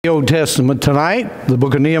The Old Testament tonight, the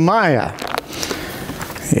book of Nehemiah.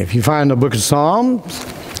 If you find the book of Psalms,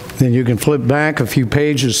 then you can flip back a few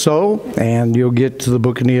pages so, and you'll get to the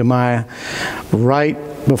book of Nehemiah right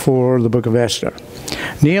before the book of Esther.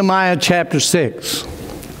 Nehemiah chapter 6.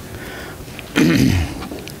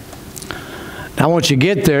 Now, once you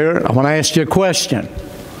get there, I want to ask you a question.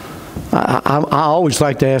 I always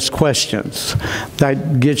like to ask questions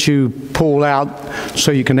that get you pulled out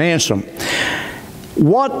so you can answer them.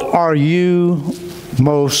 What are you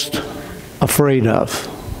most afraid of?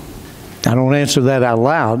 I don't answer that out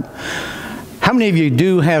loud. How many of you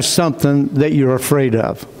do have something that you're afraid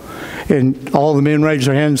of? And all the men raise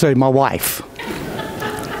their hand and say, my wife.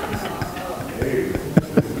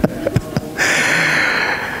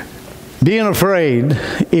 Being afraid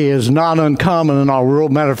is not uncommon in our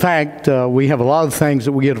world. Matter of fact, we have a lot of things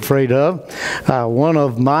that we get afraid of. One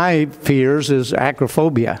of my fears is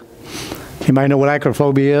acrophobia. Anybody know what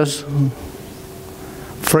acrophobia is?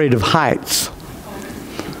 Afraid of heights.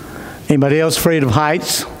 Anybody else afraid of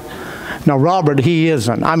heights? Now, Robert, he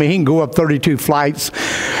isn't. I mean, he can go up 32 flights,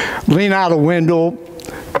 lean out a window,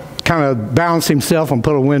 kind of balance himself and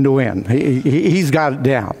put a window in. He's got it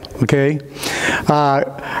down, okay?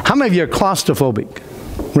 How many of you are claustrophobic?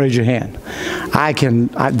 Raise your hand.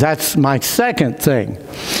 That's my second thing.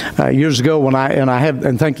 Years ago when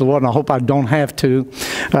and thank the Lord, and I hope I don't have to.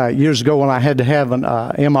 Years ago when I had to have an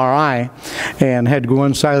MRI and had to go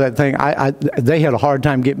inside of that thing, they had a hard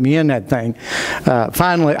time getting me in that thing.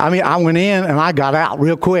 Finally, I went in and I got out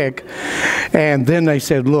real quick, and then they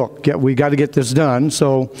said, look, we got to get this done.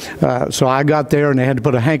 So I got there and they had to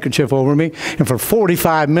put a handkerchief over me, and for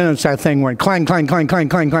 45 minutes that thing went clang, clang, clang, clang,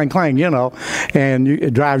 clang, clang, clang, you know, and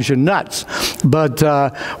it drives you nuts. But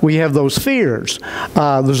we have those fears.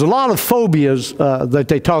 There's a lot of phobias that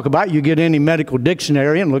they talk about. You get any medical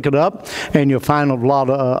dictionary and look it up, and you'll find a lot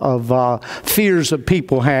of fears that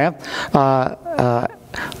people have.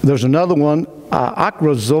 There's another one,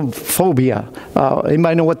 acrophobia.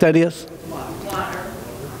 Anybody know what that is?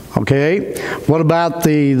 Okay. What about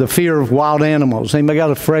the fear of wild animals? Anybody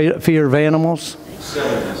got a fear of animals?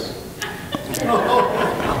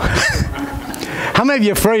 How many of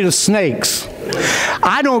you are afraid of snakes?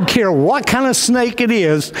 I don't care what kind of snake it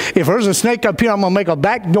is. If there's a snake up here, I'm going to make a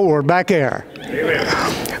back door back there.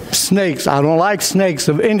 Amen. Snakes. I don't like snakes.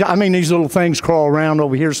 I mean, these little things crawl around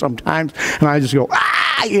over here sometimes, and I just go,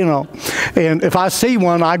 ah, you know. And if I see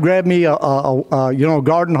one, I grab me a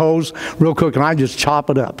garden hose real quick, and I just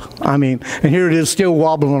chop it up. I mean, and here it is still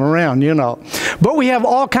wobbling around, you know. But we have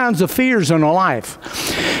all kinds of fears in our life.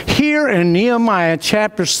 Here in Nehemiah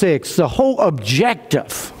chapter 6, the whole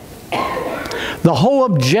objective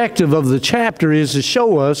of the chapter is to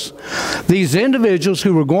show us these individuals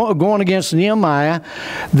who were going against Nehemiah.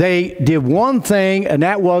 They did one thing, and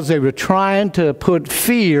that was they were trying to put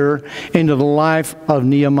fear into the life of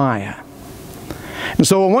Nehemiah. And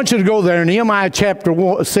so I want you to go there, Nehemiah chapter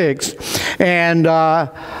 6, and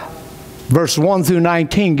verse 1 through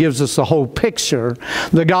 19 gives us the whole picture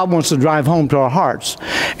that God wants to drive home to our hearts.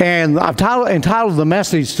 And I've entitled the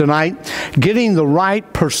message tonight, Getting the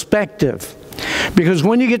Right Perspective. Because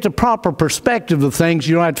when you get the proper perspective of things,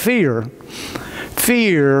 you don't have fear.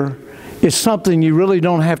 Fear is something you really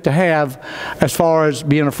don't have to have as far as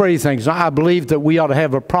being afraid of things. I believe that we ought to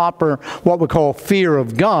have a proper, what we call fear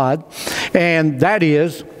of God, and that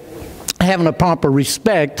is having a proper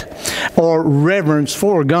respect or reverence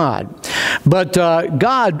for God. But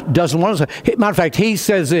God doesn't want us to. Matter of fact, He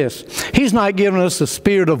says this. He's not giving us the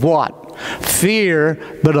spirit of what? Fear,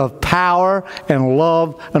 but of power and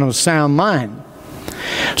love and a sound mind.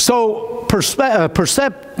 So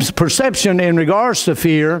perception in regards to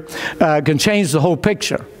fear can change the whole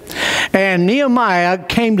picture. And Nehemiah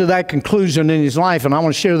came to that conclusion in his life, and I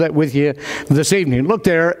want to share that with you this evening. Look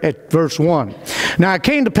there at verse 1. Now it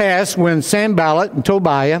came to pass when Sanballat and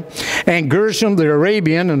Tobiah and Gershom the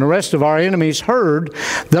Arabian and the rest of our enemies heard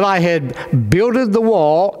that I had builded the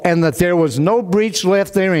wall and that there was no breach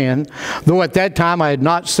left therein, though at that time I had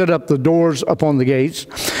not set up the doors upon the gates,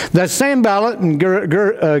 that Sanballat and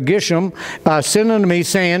Geshem sent unto me,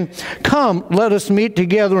 saying, come, let us meet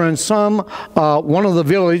together in one of the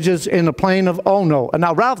villages in the plain of Ono. And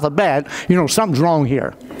now right off the bat, you know, something's wrong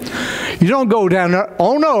here. You don't go down there,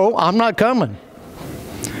 oh no, I'm not coming.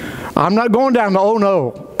 I'm not going down to oh no,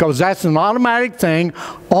 because that's an automatic thing.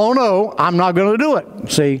 Oh no, I'm not going to do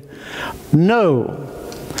it. See? No.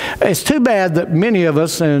 It's too bad that many of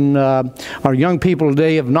us and our young people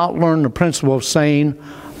today have not learned the principle of saying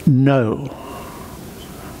no.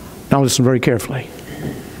 Now listen very carefully.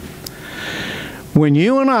 When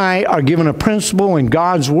you and I are given a principle in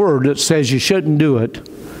God's Word that says you shouldn't do it,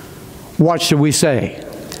 what should we say?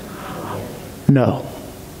 No.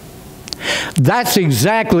 That's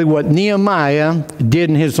exactly what Nehemiah did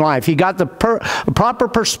in his life. He got the proper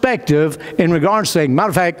perspective in regards to saying. Matter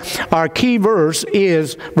of fact, our key verse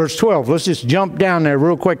is verse 12. Let's just jump down there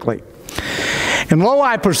real quickly. And lo,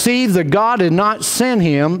 I perceive that God had not sent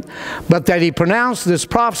him, but that he pronounced this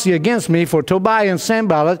prophecy against me, for Tobiah and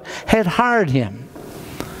Sanballat had hired him.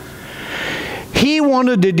 He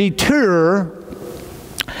wanted to deter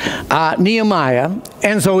Nehemiah,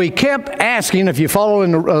 and so he kept asking. If you follow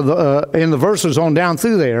in the verses on down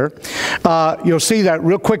through there, you'll see that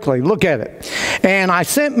real quickly. Look at it. And I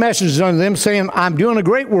sent messages unto them, saying, I'm doing a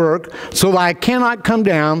great work, so that I cannot come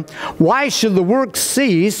down. Why should the work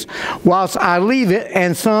cease whilst I leave it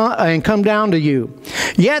and come down to you?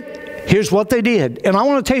 Yet, here's what they did. And I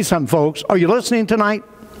want to tell you something, folks. Are you listening tonight?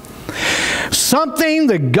 Something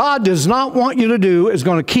that God does not want you to do is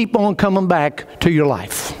going to keep on coming back to your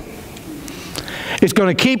life. It's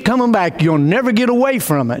going to keep coming back. You'll never get away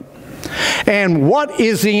from it. And what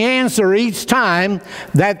is the answer each time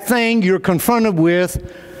that thing you're confronted with?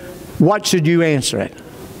 What should you answer it?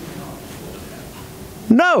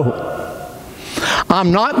 No.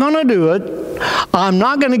 I'm not going to do it. I'm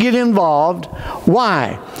not going to get involved.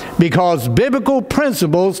 Why? Because biblical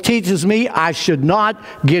principles teaches me I should not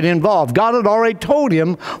get involved. God had already told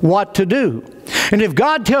him what to do. And if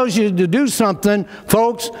God tells you to do something,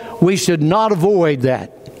 folks, we should not avoid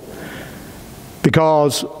that.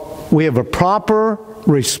 Because we have a proper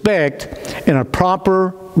respect and a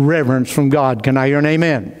proper reverence from God. Can I hear an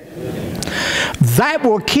amen? That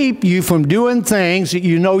will keep you from doing things that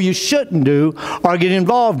you know you shouldn't do or get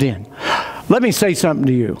involved in. Let me say something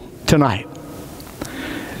to you tonight.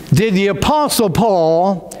 Did the Apostle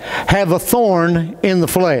Paul have a thorn in the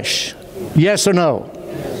flesh? Yes or no?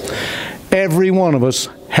 Every one of us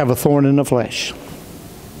have a thorn in the flesh.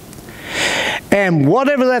 And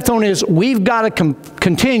whatever that thorn is, we've got to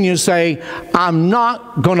continue to say, I'm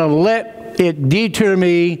not going to let it deter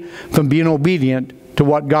me from being obedient to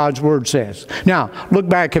what God's Word says. Now, look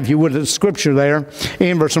back, if you would, at the scripture there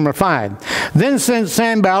in verse number 5. Then sent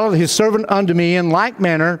Sanballat his servant unto me in like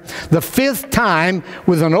manner the 5th time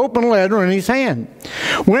with an open letter in his hand.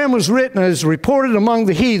 Wherein was written, as reported among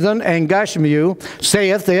the heathen, and Gashmu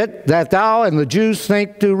saith it, that thou and the Jews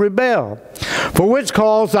think to rebel. For which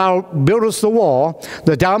cause thou buildest the wall,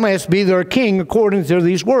 that thou mayest be their king according to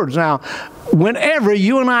these words. Now, whenever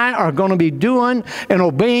you and I are going to be doing and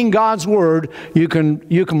obeying God's Word, you can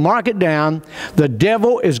mark it down. The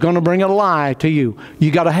devil is going to bring a lie to you.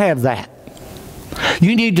 You got to have that.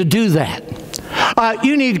 You need to do that.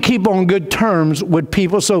 You need to keep on good terms with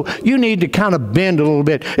people, so you need to kind of bend a little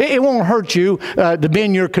bit. It won't hurt you to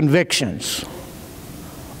bend your convictions.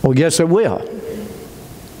 Well, yes, it will.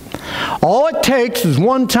 All it takes is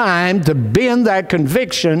one time to bend that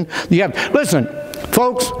conviction. You have, listen,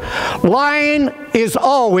 folks, lying is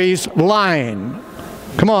always lying.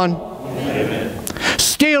 Come on. Amen.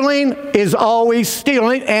 Stealing is always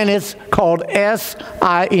stealing, and it's called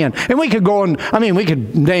S-I-N. And we could go and, we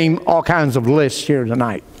could name all kinds of lists here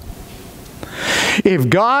tonight. If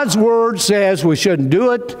God's Word says we shouldn't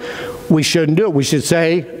do it, we shouldn't do it. We should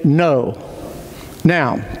say no.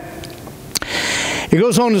 Now, it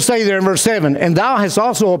goes on to say there in verse 7, and thou hast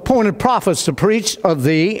also appointed prophets to preach of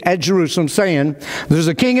thee at Jerusalem, saying, there's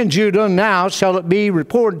a king in Judah, now shall it be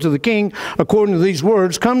reported to the king according to these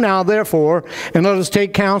words. Come now, therefore, and let us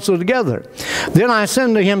take counsel together. Then I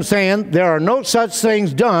sent to him, saying, there are no such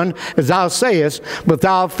things done as thou sayest, but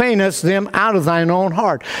thou feignest them out of thine own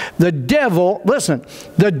heart. The devil, listen,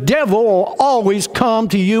 the devil will always come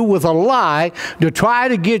to you with a lie to try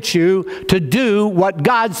to get you to do what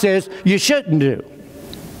God says you shouldn't do.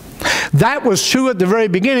 That was true at the very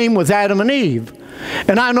beginning with Adam and Eve.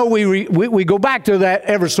 And I know we go back to that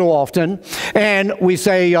ever so often, and we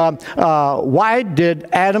say, why did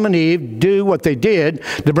Adam and Eve do what they did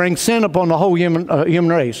to bring sin upon the whole human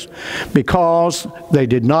race? Because they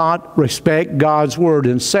did not respect God's Word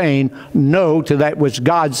in saying no to that which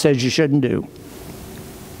God says you shouldn't do.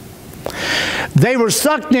 They were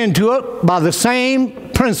sucked into it by the same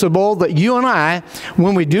principle that you and I,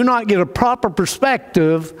 when we do not get a proper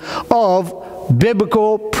perspective of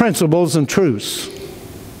biblical principles and truths.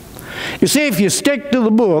 You see, if you stick to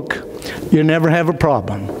the book, you never have a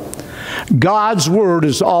problem. God's Word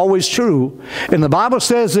is always true. And the Bible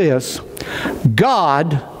says this,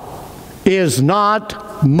 God is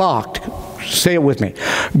not mocked. Say it with me.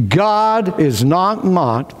 God is not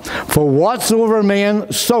mocked, for whatsoever a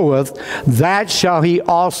man soweth, that shall he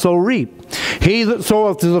also reap. He that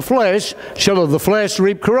soweth to the flesh shall of the flesh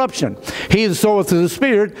reap corruption. He that soweth to the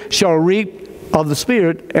Spirit shall reap of the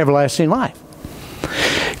Spirit, everlasting life.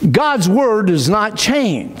 God's Word does not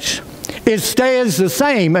change. It stays the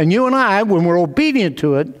same. And you and I, when we're obedient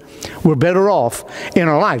to it, we're better off in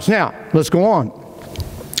our lives. Now, let's go on.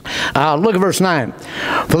 Look at verse 9.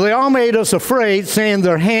 For they all made us afraid, saying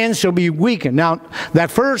their hands shall be weakened. Now,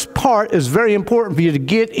 that first part is very important for you to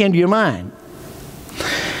get into your mind.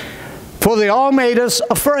 For they all made us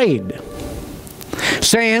afraid,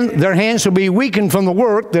 saying their hands shall be weakened from the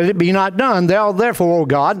work, that it be not done. Thou therefore, O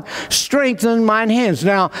God, strengthen mine hands.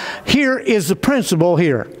 Now, here is the principle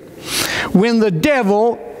here. When the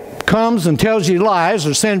devil comes and tells you lies,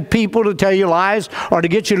 or send people to tell you lies, or to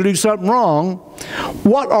get you to do something wrong,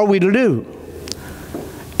 what are we to do?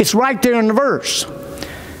 It's right there in the verse.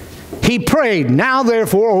 He prayed, now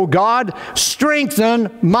therefore, O God,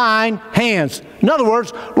 strengthen mine hands. In other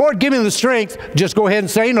words, Lord, give me the strength. Just go ahead and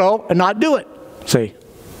say no and not do it. See?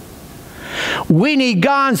 We need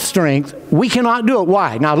God's strength. We cannot do it.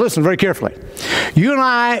 Why? Now listen very carefully. You and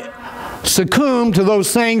I succumb to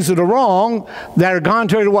those things that are wrong, that are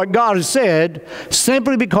contrary to what God has said,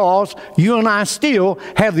 simply because you and I still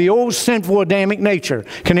have the old sinful Adamic nature.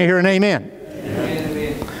 Can you hear an amen?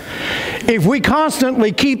 Amen. If we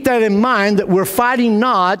constantly keep that in mind, that we're fighting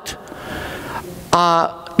not,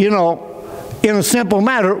 in a simple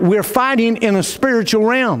matter, we're fighting in a spiritual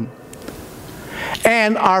realm.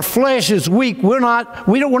 And our flesh is weak. We're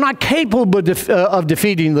not capable of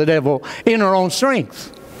defeating the devil in our own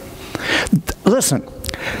strength. Listen,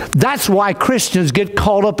 that's why Christians get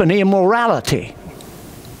caught up in immorality.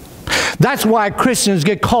 That's why Christians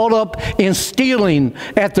get caught up in stealing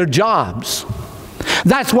at their jobs.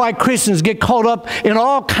 That's why Christians get caught up in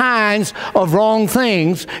all kinds of wrong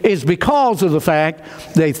things, is because of the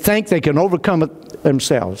fact they think they can overcome it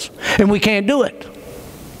themselves. And we can't do it.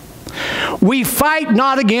 We fight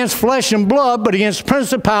not against flesh and blood, but against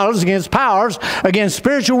principalities, against powers, against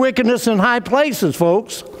spiritual wickedness in high places,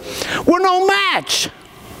 folks. We're no match.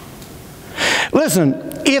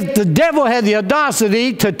 Listen, if the devil had the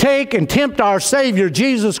audacity to take and tempt our Savior,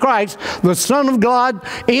 Jesus Christ, the Son of God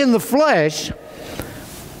in the flesh,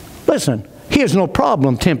 listen, he has no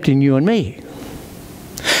problem tempting you and me.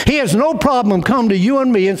 He has no problem coming to you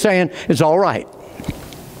and me and saying, it's all right.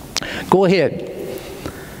 Go ahead.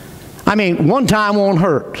 I mean, one time won't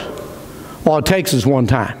hurt. All it takes is one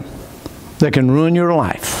time that can ruin your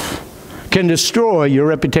life, can destroy your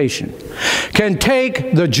reputation, can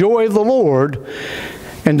take the joy of the Lord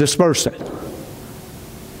and disperse it.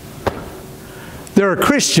 There are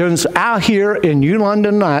Christians out here in New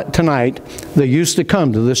London tonight that used to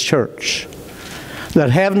come to this church that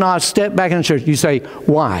have not stepped back in the church. You say,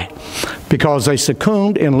 why? Because they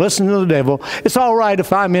succumbed and listened to the devil. It's all right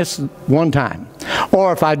if I miss one time,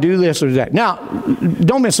 or if I do this or that. Now,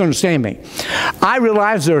 don't misunderstand me. I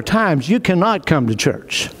realize there are times you cannot come to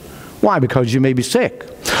church. Why? Because you may be sick,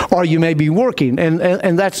 or you may be working,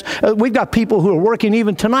 and that's we've got people who are working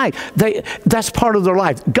even tonight. That's part of their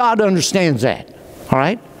life. God understands that. All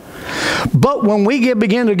right. But when we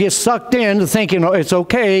begin to get sucked into thinking it's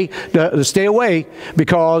okay to stay away,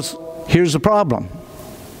 because here's the problem.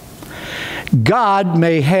 God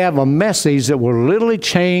may have a message that will literally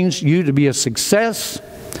change you to be a success,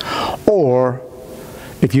 or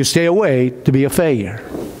if you stay away, to be a failure.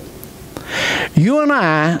 You and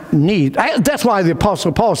I need, that's why the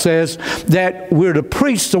Apostle Paul says that we're to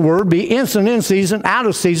preach the word, be instant in season, out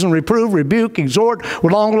of season, reprove, rebuke, exhort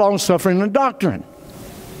with long suffering and doctrine.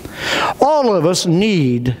 All of us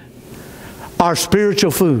need our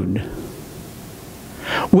spiritual food.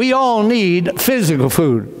 We all need physical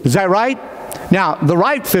food. Is that right? Now, the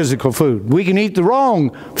right physical food. We can eat the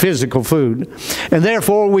wrong physical food, and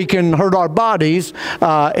therefore we can hurt our bodies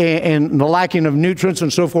and the lacking of nutrients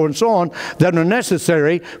and so forth and so on that are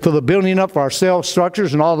necessary for the building up of our cell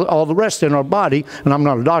structures and all the rest in our body. And I'm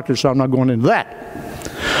not a doctor, so I'm not going into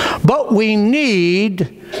that. But we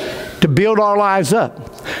need to build our lives up.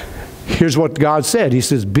 Here's what God said. He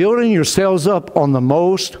says, building yourselves up on the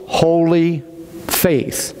most holy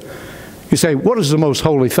faith. You say, what is the most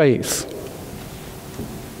holy faith?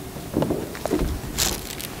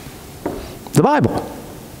 The Bible.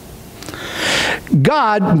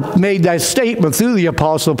 God made that statement through the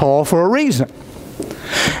Apostle Paul for a reason.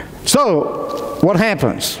 So, what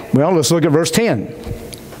happens? Well, let's look at verse 10.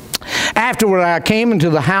 Afterward I came into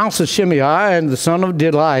the house of Shimei, and the son of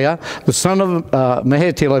Delaiah, the son of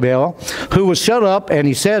Mehetabel, who was shut up, and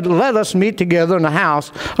he said, let us meet together in the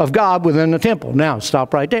house of God within the temple. Now,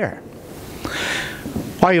 stop right there.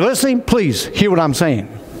 Are you listening? Please hear what I'm saying.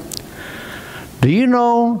 Do you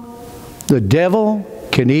know the devil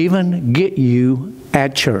can even get you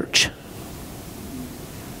at church?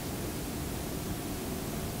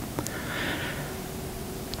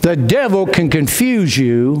 The devil can confuse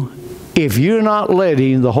you if you're not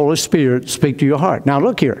letting the Holy Spirit speak to your heart. Now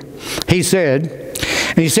look here. He said,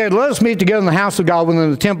 let us meet together in the house of God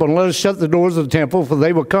within the temple, and let us shut the doors of the temple, for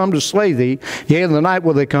they will come to slay thee. Yea, in the night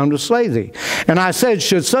will they come to slay thee. And I said,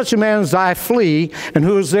 should such a man as I flee, and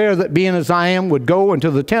who is there that being as I am would go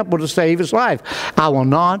into the temple to save his life? I will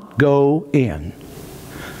not go in.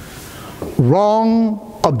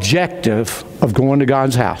 Wrong objective of going to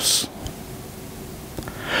God's house.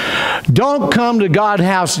 Don't come to God's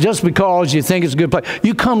house just because you think it's a good place.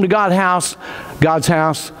 You come to God's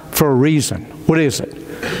house for a reason. What is it?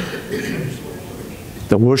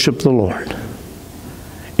 To worship the Lord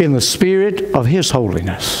in the spirit of His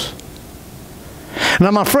holiness. And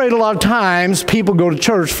I'm afraid a lot of times people go to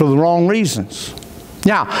church for the wrong reasons.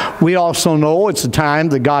 Now, we also know it's a time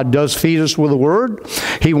that God does feed us with the Word.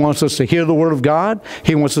 He wants us to hear the Word of God.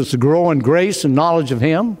 He wants us to grow in grace and knowledge of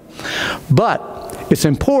Him. But it's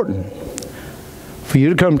important for you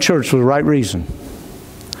to come to church for the right reason.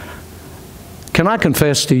 Can I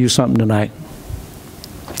confess to you something tonight?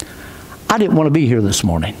 I didn't want to be here this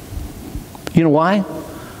morning. You know why?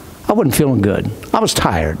 I wasn't feeling good. I was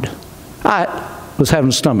tired. I was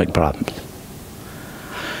having stomach problems.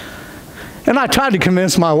 And I tried to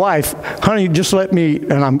convince my wife, honey, just let me,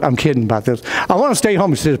 and I'm kidding about this, I want to stay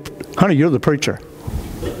home. She said, honey, you're the preacher.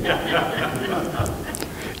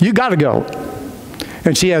 You got to go.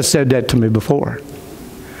 And she has said that to me before.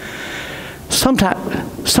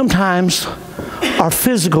 Sometimes our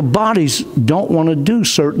physical bodies don't want to do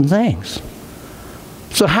certain things.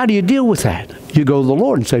 So how do you deal with that? You go to the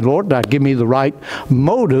Lord and say, Lord, now give me the right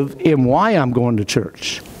motive in why I'm going to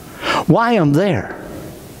church, why I'm there.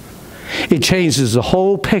 It changes the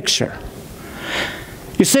whole picture.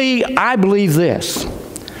 You see, I believe this.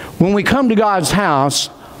 When we come to God's house,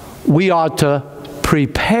 we ought to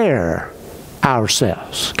prepare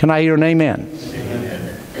ourselves. Can I hear an amen?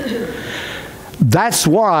 Amen. That's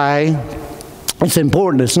why it's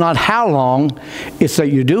important. It's not how long, it's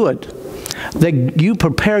that you do it. That you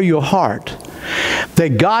prepare your heart.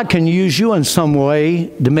 That God can use you in some way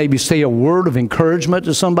to maybe say a word of encouragement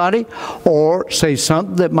to somebody, or say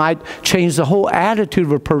something that might change the whole attitude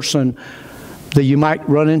of a person that you might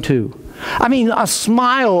run into. I mean, a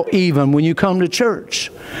smile even when you come to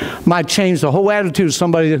church might change the whole attitude of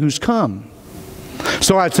somebody who's come.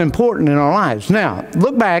 So that's important in our lives. Now,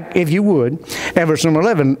 look back, if you would, at verse number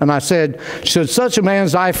 11. And I said, should such a man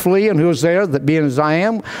as I flee, and who is there that being as I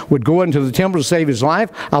am would go into the temple to save his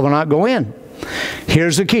life? I will not go in.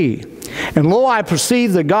 Here's the key. And lo, I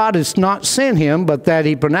perceive that God has not sent him, but that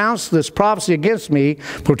he pronounced this prophecy against me,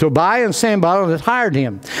 for Tobiah and Sanballat had hired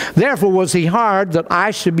him. Therefore was he hired that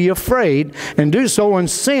I should be afraid and do so in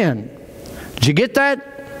sin. Did you get that?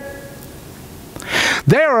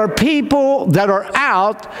 There are people that are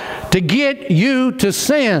out to get you to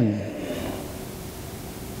sin.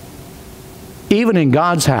 Even in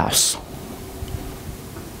God's house.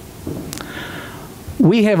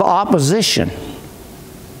 We have opposition.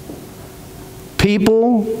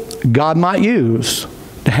 People God might use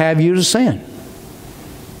to have you to sin.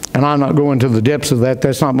 And I'm not going to the depths of that.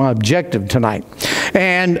 That's not my objective tonight.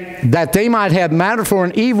 And that they might have matter for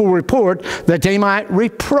an evil report, that they might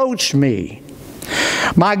reproach me.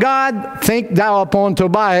 My God, think thou upon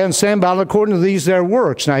Tobiah and Sanballat according to these their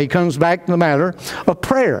works. Now he comes back to the matter of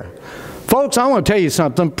prayer. Folks, I want to tell you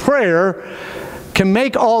something. Prayer can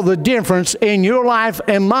make all the difference in your life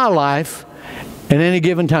and my life at any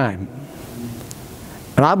given time.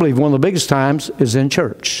 And I believe one of the biggest times is in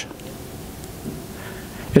church.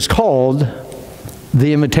 It's called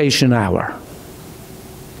the invitation hour.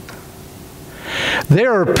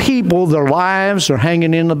 There are people, their lives are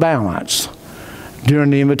hanging in the balance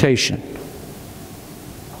during the invitation.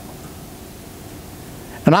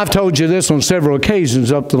 And I've told you this on several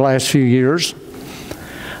occasions up the last few years,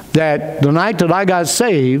 that the night that I got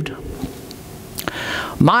saved,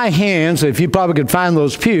 my hands, if you probably could find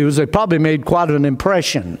those pews, they probably made quite an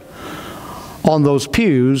impression on those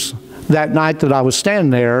pews that night that I was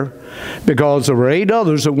standing there, because there were 8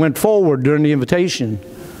 others that went forward during the invitation,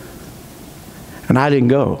 and I didn't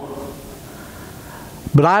go.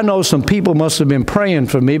 But I know some people must have been praying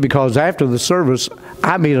for me, because after the service,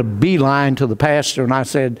 I made a beeline to the pastor and I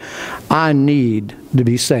said, I need to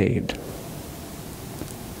be saved.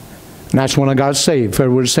 And that's when I got saved,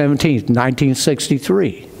 February 17th,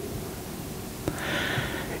 1963.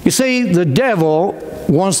 You see, the devil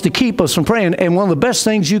wants to keep us from praying, and one of the best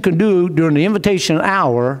things you can do during the invitation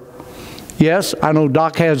hour, yes, I know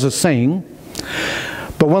Doc has a sing,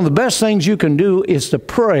 But one of the best things you can do is to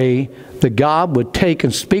pray that God would take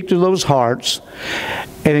and speak to those hearts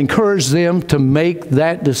and encourage them to make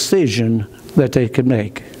that decision that they could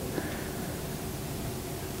make.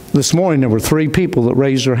 This morning there were 3 people that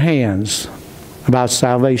raised their hands about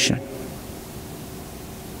salvation.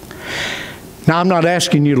 Now, I'm not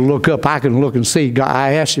asking you to look up. I can look and see.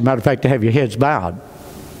 I asked you, matter of fact, to have your heads bowed.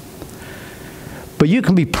 But you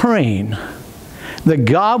can be praying that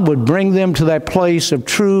God would bring them to that place of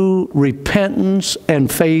true repentance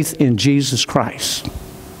and faith in Jesus Christ.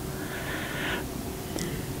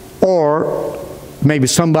 Or maybe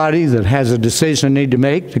somebody that has a decision they need to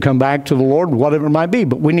make to come back to the Lord, whatever it might be.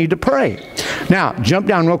 But we need to pray. Now, jump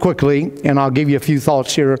down real quickly, and I'll give you a few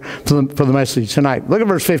thoughts here for the message tonight. Look at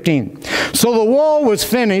verse 15. So the wall was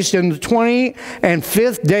finished in the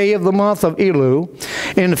 25th day of the month of Elul,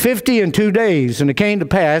 in the 52 days. And it came to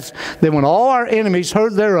pass that when all our enemies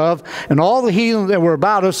heard thereof, and all the heathen that were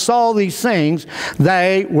about us saw these things,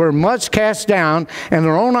 they were much cast down in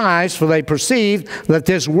their own eyes, for they perceived that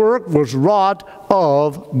this work was wrought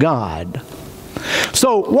of God.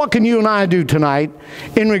 So what can you and I do tonight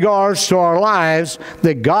in regards to our lives,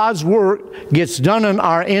 that God's work gets done in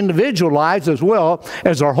our individual lives as well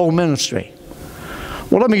as our whole ministry?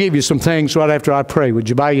 Well, let me give you some things right after I pray. Would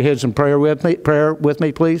you bow your heads in prayer with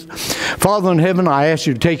me, please? Father in heaven, I ask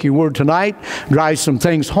you to take your word tonight, drive some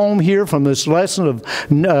things home here from this lesson of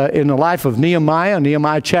in the life of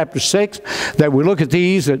Nehemiah chapter 6, that we look at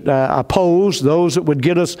these that oppose, those that would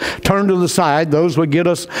get us turned to the side, those would get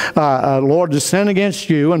us, Lord, to sin against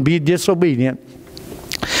you and be disobedient.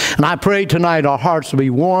 And I pray tonight our hearts will be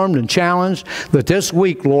warmed and challenged, that this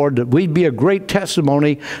week, Lord, that we'd be a great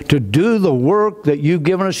testimony to do the work that you've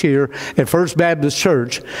given us here at First Baptist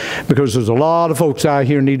Church, because there's a lot of folks out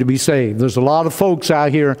here need to be saved. There's a lot of folks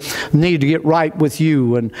out here need to get right with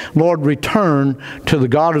you, and Lord, return to the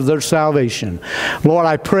God of their salvation. Lord,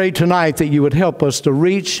 I pray tonight that you would help us to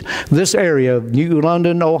reach this area of New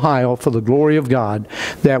London, Ohio, for the glory of God,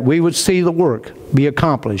 that we would see the work be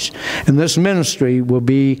accomplished, and this ministry will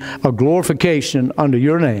be a glorification unto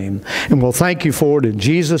your name, and we'll thank you for it in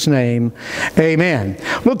Jesus' name. Amen.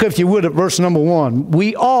 Look, if you would, at verse number 1.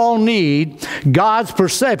 We all need God's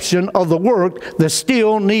perception of the work that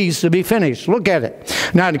still needs to be finished. Look at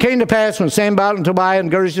it. Now it came to pass when Sanballat and Tobiah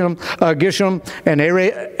and Geshem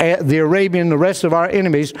and the Arabian and the rest of our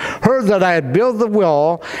enemies heard that I had built the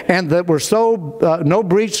wall, and that were so no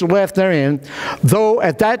breach left therein, though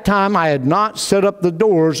at that time I had not set up the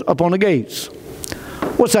doors upon the gates.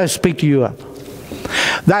 What's that speak to you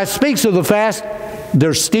of? That speaks of the fact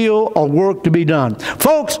there's still a work to be done.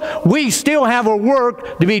 Folks, we still have a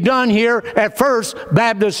work to be done here at First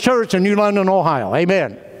Baptist Church in New London, Ohio.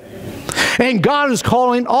 Amen. And God is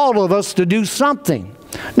calling all of us to do something.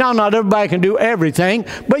 Now, not everybody can do everything,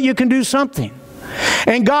 but you can do something.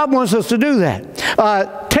 And God wants us to do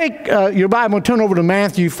that. Take your Bible and turn over to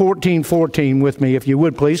Matthew 14:14 with me, if you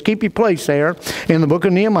would, please. Keep your place there in the book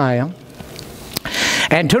of Nehemiah.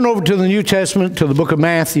 And turn over to the New Testament, to the book of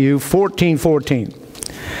Matthew 14:14.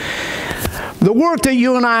 The work that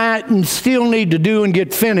you and I still need to do and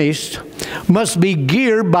get finished must be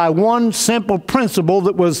geared by one simple principle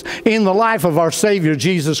that was in the life of our Savior,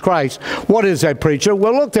 Jesus Christ. What is that, preacher?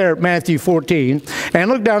 Well, look there at Matthew 14,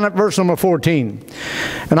 and look down at verse number 14.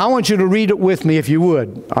 And I want you to read it with me, if you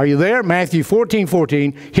would. Are you there? Matthew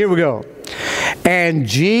 14:14. Here we go. And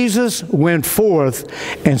Jesus went forth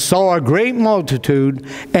and saw a great multitude,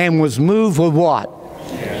 and was moved with what?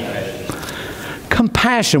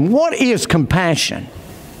 Compassion. What is compassion?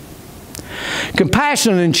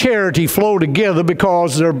 Compassion and charity flow together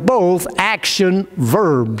because they're both action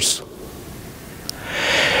verbs.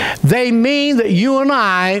 They mean that you and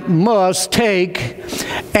I must take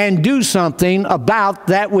and do something about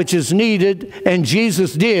that which is needed, and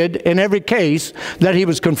Jesus did in every case that he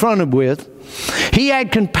was confronted with. He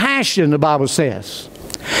had compassion, the Bible says.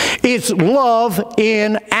 It's love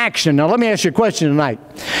in action. Now let me ask you a question tonight.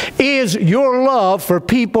 Is your love for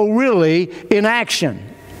people really in action?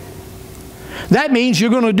 That means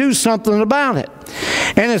you're going to do something about it.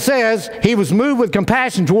 And it says, he was moved with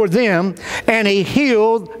compassion toward them, and he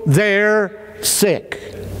healed their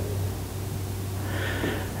sick.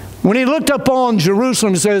 When he looked upon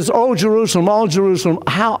Jerusalem, he says, O Jerusalem,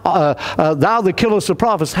 how thou that killest the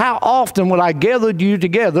prophets, how often would I gather you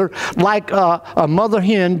together like a mother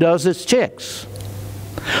hen does its chicks?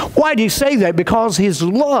 Why do you say that? Because his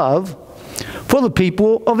love for the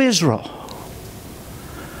people of Israel.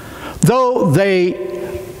 Though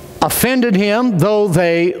they offended him, though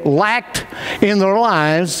they lacked in their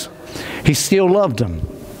lives, he still loved them.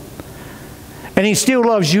 And he still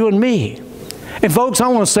loves you and me. And folks, I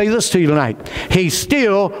want to say this to you tonight. He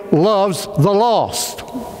still loves the lost.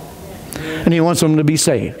 And He wants them to be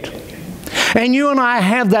saved. And you and I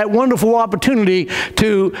have that wonderful opportunity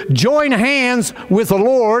to join hands with the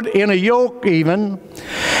Lord in a yoke even,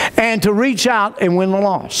 and to reach out and win the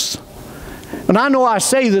lost. And I know I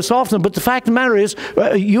say this often, but the fact of the matter is,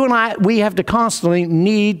 you and I, we have to constantly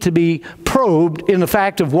need to be probed in the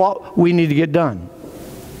fact of what we need to get done.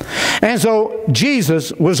 And so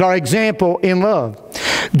Jesus was our example in love.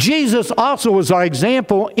 Jesus also was our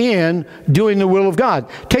example in doing the will of God.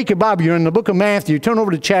 Take your Bible, you're in the book of Matthew. Turn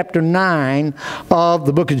over to chapter 9 of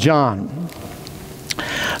the book of John.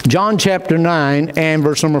 John chapter 9 and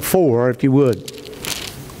verse number 4, if you would.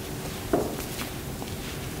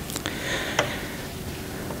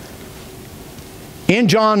 In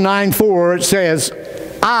John 9:4 it says,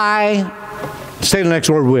 say the next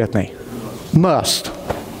word with me, must.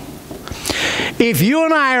 If you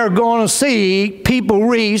and I are going to see people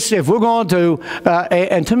reach, if we're going to,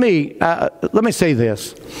 and to me, let me say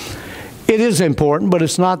this. It is important, but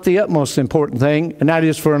it's not the utmost important thing, and that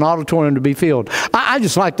is for an auditorium to be filled. I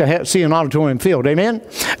just like to see an auditorium filled, amen?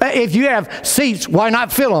 If you have seats, why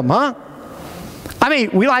not fill them, huh? I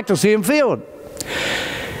mean, we like to see them filled.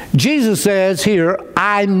 Jesus says here,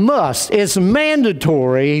 I must. It's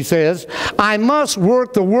mandatory, he says. I must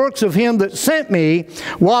work the works of him that sent me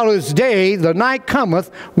while it's day. The night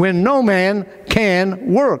cometh when no man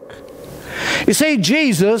can work. You see,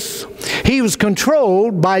 Jesus, he was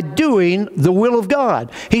controlled by doing the will of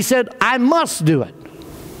God. He said, I must do it.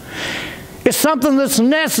 It's something that's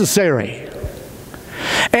necessary.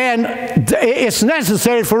 And it's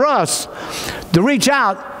necessary for us to reach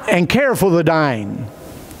out and care for the dying.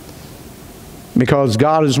 Because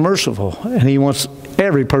God is merciful, and He wants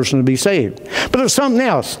every person to be saved. But there's something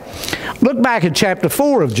else. Look back at chapter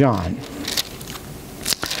 4 of John.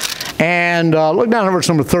 And look down at verse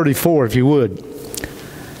number 34, if you would.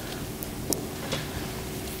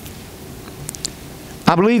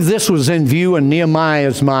 I believe this was in view in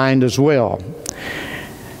Nehemiah's mind as well.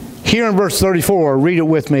 Here in verse 34, read it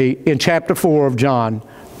with me, in chapter 4 of John.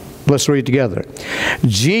 Let's read together.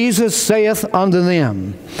 Jesus saith unto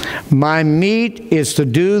them, my meat is to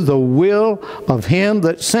do the will of him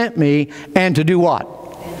that sent me, and to do what?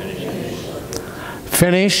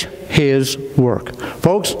 Finish his work.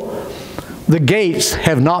 Folks, the gates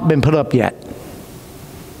have not been put up yet.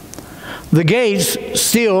 The gates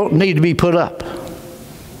still need to be put up.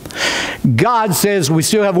 God says we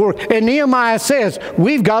still have work. And Nehemiah says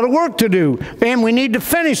we've got a work to do, and we need to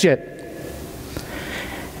finish it.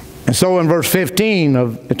 And so in verse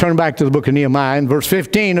 15 turn back to the book of Nehemiah, in verse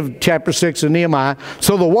 15 of chapter 6 of Nehemiah,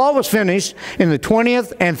 so the wall was finished in the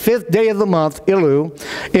 20th and 5th day of the month, Elul,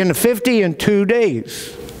 in the 52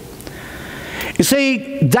 days. You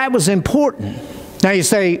see, that was important. Now you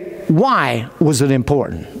say, why was it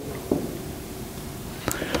important?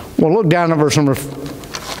 Well, look down at verse number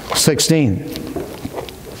 16.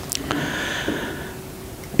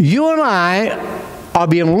 You and I are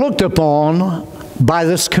being looked upon by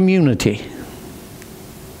this community.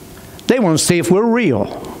 They want to see if we're real.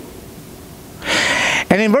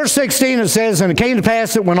 And in verse 16 it says, and it came to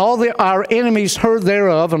pass that when all our enemies heard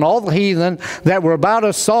thereof, and all the heathen that were about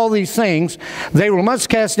us saw these things, they were much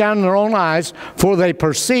cast down in their own eyes, for they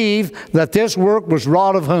perceived that this work was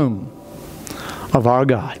wrought of whom? Of our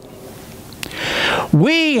God.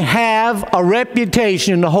 We have a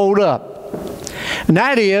reputation to hold up. And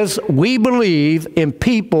that is, we believe in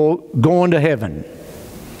people going to heaven.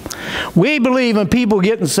 We believe in people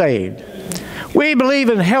getting saved. We believe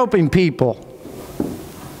in helping people.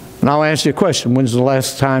 And I'll ask you a question. When's the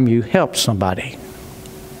last time you helped somebody?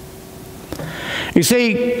 You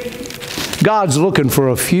see, God's looking for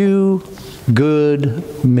a few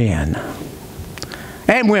good men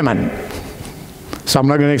and women. So I'm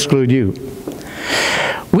not going to exclude you.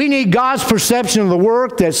 We need God's perception of the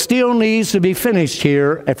work that still needs to be finished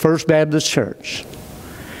here at First Baptist Church.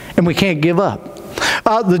 And we can't give up.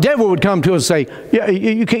 The devil would come to us and say, yeah,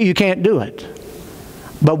 you can't do it.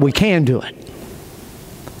 But we can do it.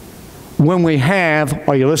 When we have,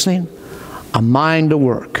 are you listening? A mind to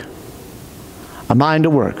work. A mind to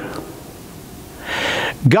work.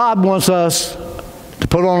 God wants us to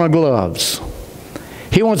put on our gloves.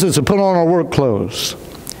 He wants us to put on our work clothes.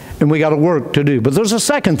 And we got a work to do. But there's a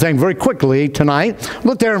second thing very quickly tonight.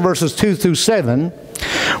 Look there in verses 2 through 7.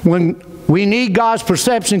 When we need God's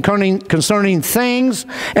perception concerning things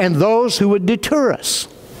and those who would deter us.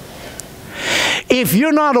 If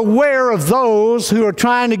you're not aware of those who are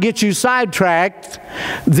trying to get you sidetracked,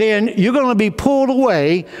 then you're going to be pulled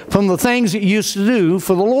away from the things that you used to do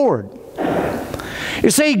for the Lord. You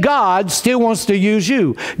see, God still wants to use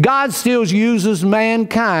you. God still uses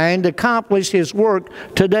mankind to accomplish His work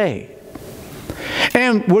today.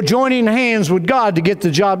 And we're joining hands with God to get the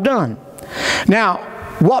job done. Now,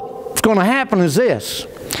 what's going to happen is this.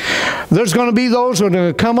 There's going to be those who are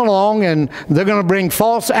going to come along and they're going to bring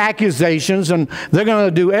false accusations and they're going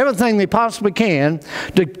to do everything they possibly can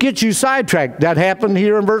to get you sidetracked. That happened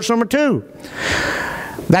here in verse number 2.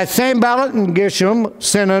 That Sanballat and Geshem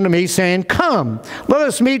sent unto me, saying, Come, let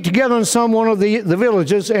us meet together in some one of the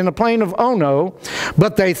villages in the plain of Ono.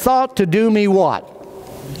 But they thought to do me what?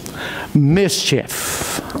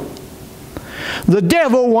 Mischief. The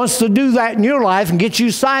devil wants to do that in your life and get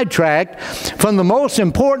you sidetracked from the most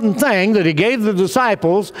important thing that he gave the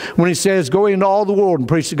disciples when he says, go into all the world and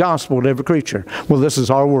preach the gospel to every creature. Well, this is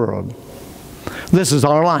our world. This is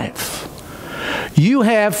our life. You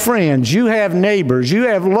have friends, you have neighbors, you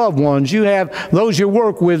have loved ones, you have those you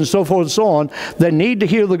work with and so forth and so on that need to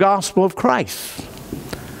hear the gospel of Christ.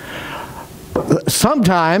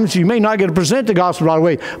 Sometimes you may not get to present the gospel right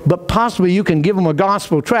away, but possibly you can give them a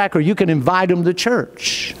gospel tract or you can invite them to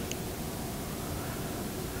church.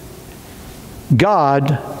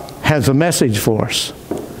 God has a message for us.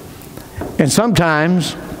 And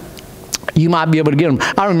sometimes you might be able to get them.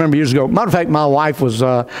 I remember years ago, matter of fact, my wife was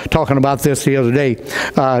talking about this the other day.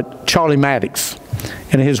 Charlie Maddox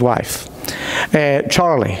and his wife.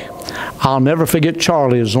 Charlie, I'll never forget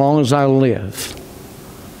Charlie as long as I live.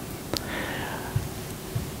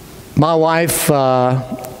 My wife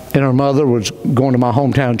and her mother was going to my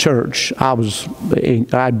hometown church. I was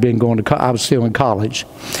still in college,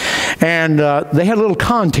 and they had a little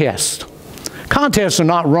contest. Contests are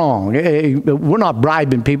not wrong. We're not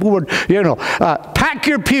bribing people. Pack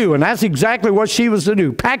your pew, and that's exactly what she was to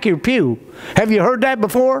do. Pack your pew. Have you heard that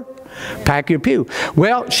before? Pack your pew.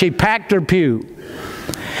 Well, she packed her pew,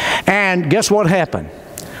 and guess what happened?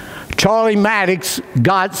 Charlie Maddox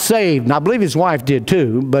got saved. And I believe his wife did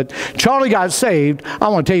too, but Charlie got saved. I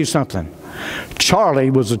want to tell you something. Charlie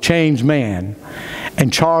was a changed man,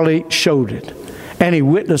 and Charlie showed it, and he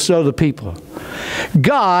witnessed to other people.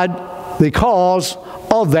 God, because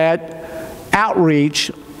of that outreach,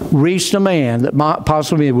 reached a man that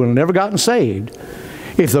possibly would have never gotten saved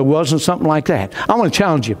if there wasn't something like that. I want to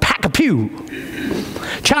challenge you. Pack a pew.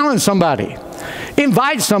 Challenge somebody.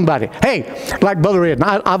 Invite somebody. Hey, like Brother Ed.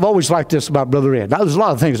 I've always liked this about Brother Ed. Now, there's a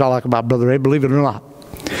lot of things I like about Brother Ed, believe it or not.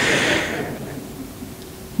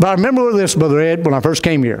 But I remember this, Brother Ed, when I first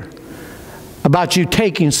came here, about you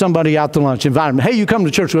taking somebody out to lunch, inviting them. Hey, you come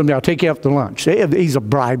to church with me, I'll take you out to lunch. He's a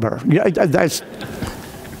briber. Yeah, that's.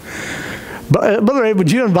 Brother Ed,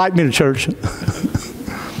 would you invite me to church? Just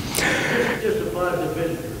applies to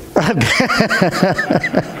visitors.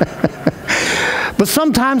 But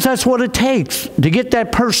sometimes that's what it takes to get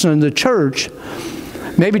that person in the church,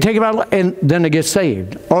 maybe take them out and then they get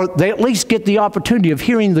saved. Or they at least get the opportunity of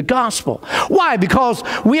hearing the gospel. Why? Because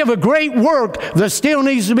we have a great work that still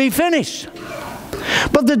needs to be finished.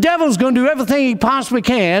 But the devil's going to do everything he possibly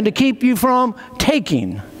can to keep you from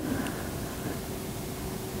taking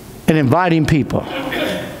and inviting people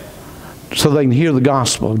so they can hear the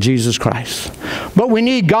gospel of Jesus Christ. But we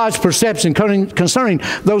need God's perception concerning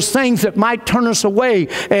those things that might turn us away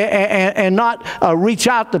and not reach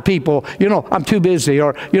out to people. I'm too busy,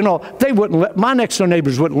 or, they wouldn't. My next door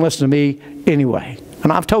neighbors wouldn't listen to me anyway.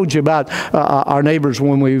 And I've told you about our neighbors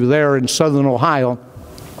when we were there in southern Ohio,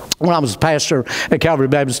 when I was a pastor at Calvary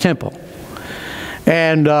Baptist Temple,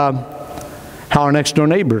 and how our next door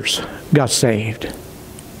neighbors got saved.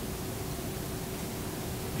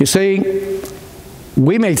 You see,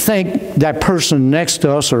 we may think that person next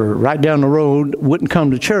to us or right down the road wouldn't come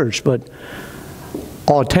to church, but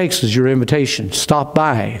all it takes is your invitation. Stop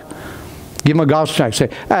by. Give them a gospel tract. Say,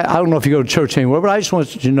 I don't know if you go to church anywhere, but I just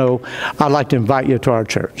want you to know I'd like to invite you to our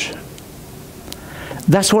church.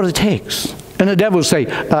 That's what it takes. And the devil will say,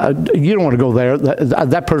 you don't want to go there.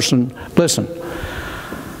 That person, listen.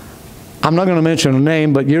 I'm not going to mention a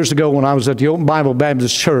name, but years ago when I was at the Open Bible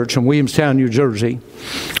Baptist Church in Williamstown, New Jersey,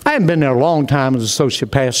 I hadn't been there a long time as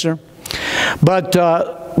associate pastor, but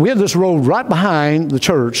we had this road right behind the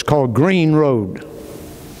church called Green Road.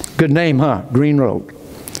 Good name, huh? Green Road.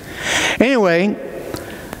 Anyway,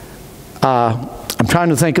 I'm trying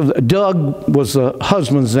to think of, Doug was the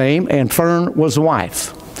husband's name and Fern was the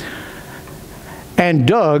wife. And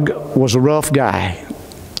Doug was a rough guy,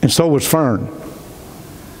 and so was Fern.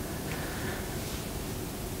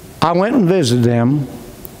 I went and visited them.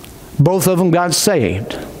 Both of them got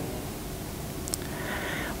saved.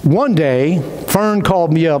 One day, Fern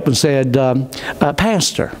called me up and said,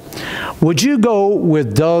 Pastor, would you go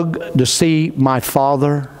with Doug to see my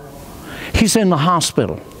father? He's in the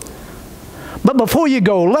hospital. But before you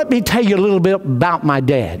go, let me tell you a little bit about my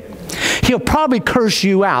dad. He'll probably curse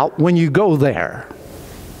you out when you go there.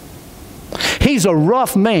 He's a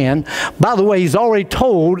rough man. By the way, he's already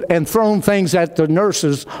told and thrown things at the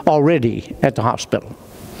nurses already at the hospital.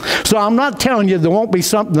 So I'm not telling you there won't be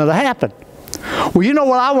something that'll happen. Well, you know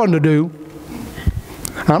what I wanted to do?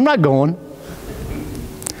 I'm not going.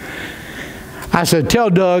 I said, tell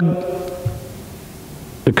Doug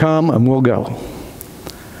to come and we'll go.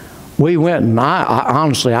 We went, and I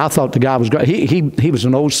honestly, I thought the guy was great. He was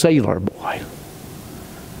an old sailor boy.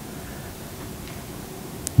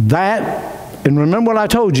 That, and remember what I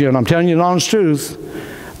told you, and I'm telling you the honest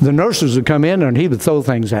truth, the nurses would come in and he would throw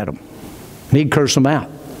things at them. And he'd curse them out.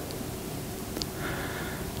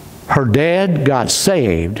 Her dad got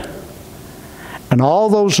saved, and all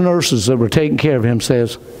those nurses that were taking care of him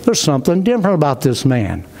says, there's something different about this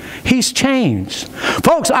man. He's changed.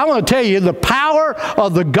 Folks, I want to tell you, the power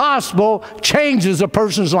of the gospel changes a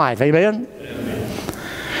person's life. Amen? Amen.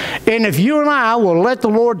 And if you and I will let the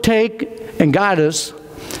Lord take and guide us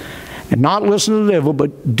and not listen to the devil,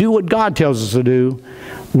 but do what God tells us to do,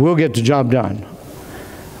 we'll get the job done.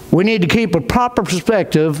 We need to keep a proper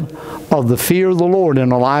perspective of the fear of the Lord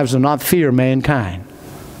in our lives and not fear mankind.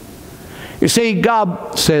 You see,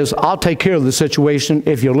 God says, I'll take care of the situation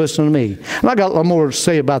if you'll listen to me. And I got a lot more to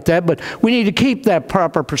say about that, but we need to keep that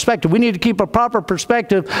proper perspective. We need to keep a proper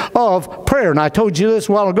perspective of prayer. And I told you this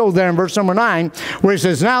a while ago there in verse number 9, where he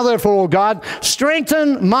says, now therefore, O God,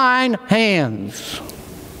 strengthen mine hands.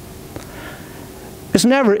 It's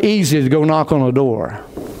never easy to go knock on a door.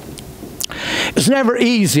 It's never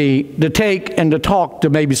easy to take and to talk to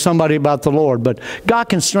maybe somebody about the Lord, but God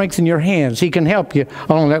can strengthen your hands. He can help you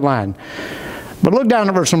along that line. But look down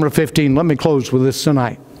at verse number 15. Let me close with this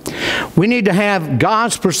tonight. We need to have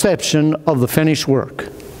God's perception of the finished work.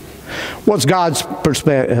 What's God's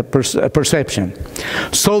perception?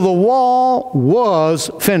 So the wall was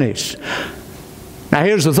finished. Now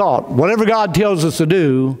here's the thought. Whatever God tells us to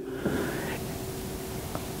do,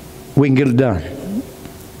 we can get it done.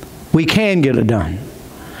 We can get it done.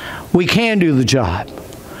 We can do the job.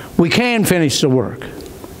 We can finish the work.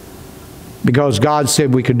 Because God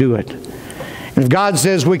said we could do it. And if God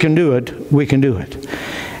says we can do it, we can do it.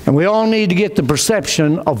 And we all need to get the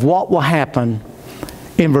perception of what will happen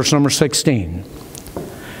in verse number 16.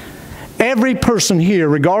 Every person here,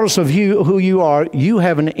 regardless of who you are, you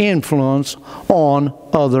have an influence on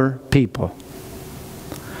other people.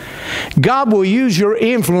 God will use your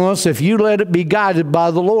influence if you let it be guided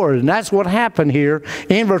by the Lord. And that's what happened here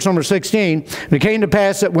in verse number 16. And it came to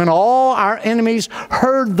pass that when all our enemies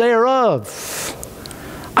heard thereof.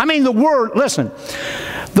 I mean, the word, listen,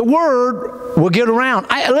 the word will get around.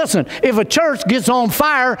 Listen, if a church gets on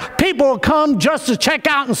fire, people will come just to check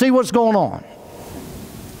out and see what's going on.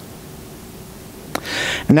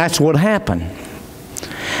 And that's what happened.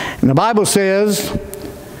 And the Bible says,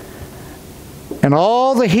 and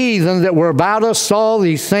all the heathen that were about us saw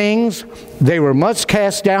these things. They were much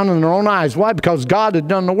cast down in their own eyes. Why? Because God had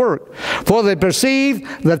done the work. For they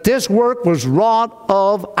perceived that this work was wrought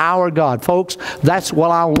of our God. Folks, that's what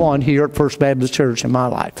I want here at First Baptist Church in my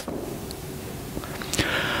life.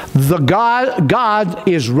 God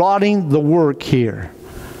is wroughting the work here.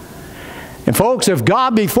 And folks, if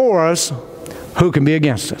God be for us, who can be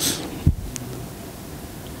against us?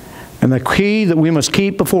 And the key that we must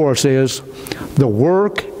keep before us is, the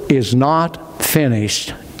work is not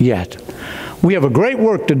finished yet. We have a great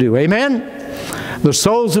work to do. Amen? The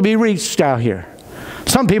souls to be reached out here.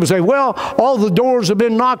 Some people say, well, all the doors have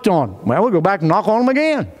been knocked on. Well, we'll go back and knock on them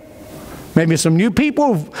again. Maybe some new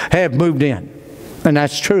people have moved in. And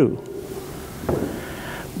that's true.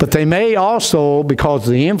 But they may also, because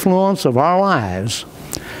of the influence of our lives,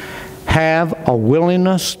 have a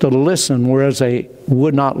willingness to listen, whereas they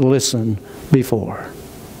would not listen before.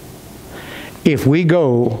 If we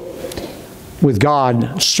go with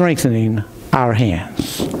God strengthening our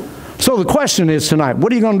hands. So the question is tonight,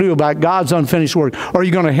 what are you going to do about God's unfinished work? Are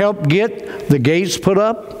you going to help get the gates put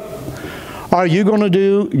up? Are you going to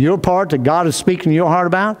do your part that God is speaking to your heart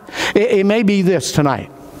about? It may be this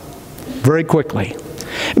tonight, very quickly.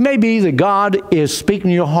 It may be that God is speaking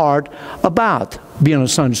to your heart about being a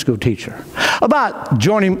Sunday school teacher, about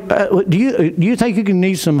joining. Do you think you can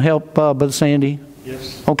need some help, Brother Sandy?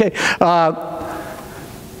 Yes. Okay.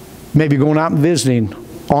 Maybe going out and visiting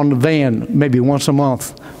on the van, maybe once a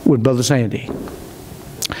month with Brother Sandy.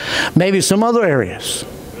 Maybe some other areas.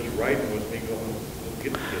 Just riding with me, go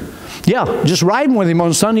get the kids. Yeah, just riding with him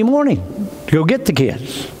on Sunday morning to go get the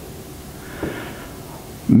kids.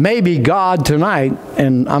 Maybe God tonight,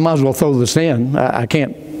 and I might as well throw this in. I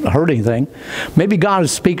can't hurt anything. Maybe God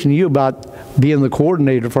is speaking to you about being the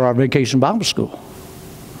coordinator for our Vacation Bible School.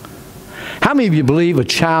 How many of you believe a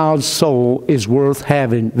child's soul is worth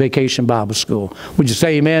having Vacation Bible School? Would you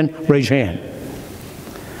say amen? Raise your hand.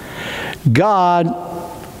 God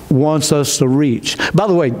wants us to reach. By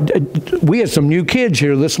the way, we had some new kids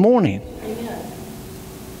here this morning.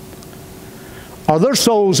 Are their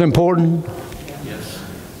souls important? Yes.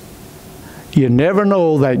 You never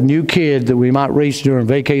know that new kid that we might reach during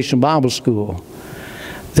Vacation Bible School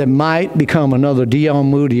that might become another D.L.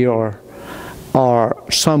 Moody or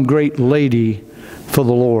some great lady for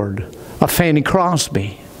the Lord. A Fanny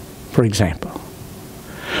Crosby, for example.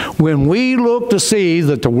 When we look to see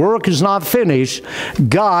that the work is not finished,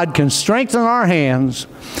 God can strengthen our hands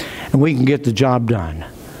and we can get the job done.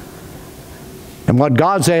 And what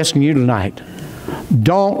God's asking you tonight,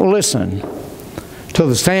 don't listen to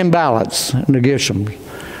the Sanballats and the Geshems,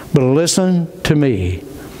 but listen to me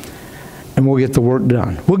and we'll get the work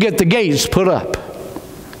done. We'll get the gates put up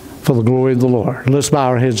for the glory of the Lord. Let's bow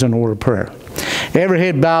our heads in order of prayer. Every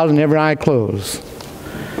head bowed and every eye closed.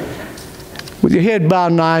 With your head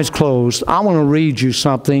bowed and eyes closed, I want to read you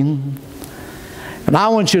something, and I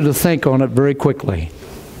want you to think on it very quickly.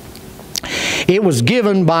 It was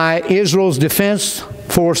given by Israel's Defense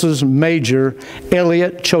Forces Major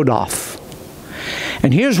Elliot Chodoff.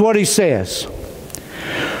 And here's what he says.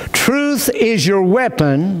 Truth is your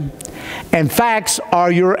weapon, and facts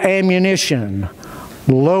are your ammunition.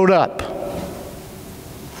 Load up.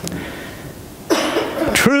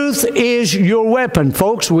 Truth is your weapon.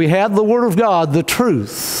 Folks, we have the Word of God, the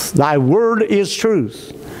truth. Thy Word is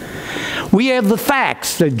truth. We have the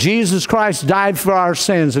facts that Jesus Christ died for our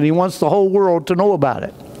sins and He wants the whole world to know about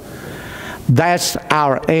it. That's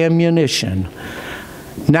our ammunition.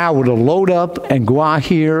 Now we're to load up and go out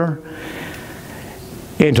here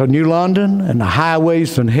into New London and the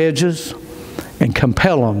highways and hedges and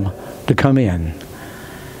compel them to come in.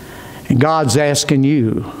 And God's asking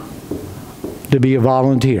you to be a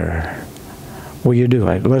volunteer. Will you do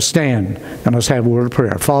it? Let's stand and let's have a word of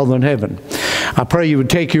prayer. Father in heaven, I pray you would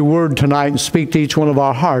take your word tonight and speak to each one of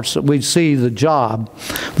our hearts, that we'd see the job,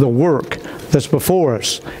 the work that's before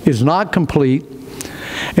us is not complete,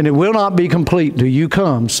 and it will not be complete till you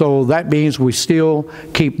come. So that means we still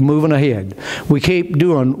keep moving ahead. We keep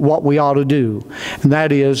doing what we ought to do, and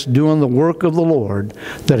that is doing the work of the Lord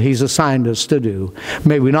that He's assigned us to do.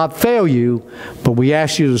 May we not fail you, but we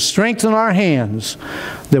ask you to strengthen our hands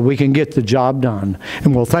that we can get the job done.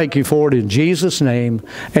 And we'll thank you for it in Jesus' name.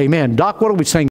 Amen. Doc, what are we saying?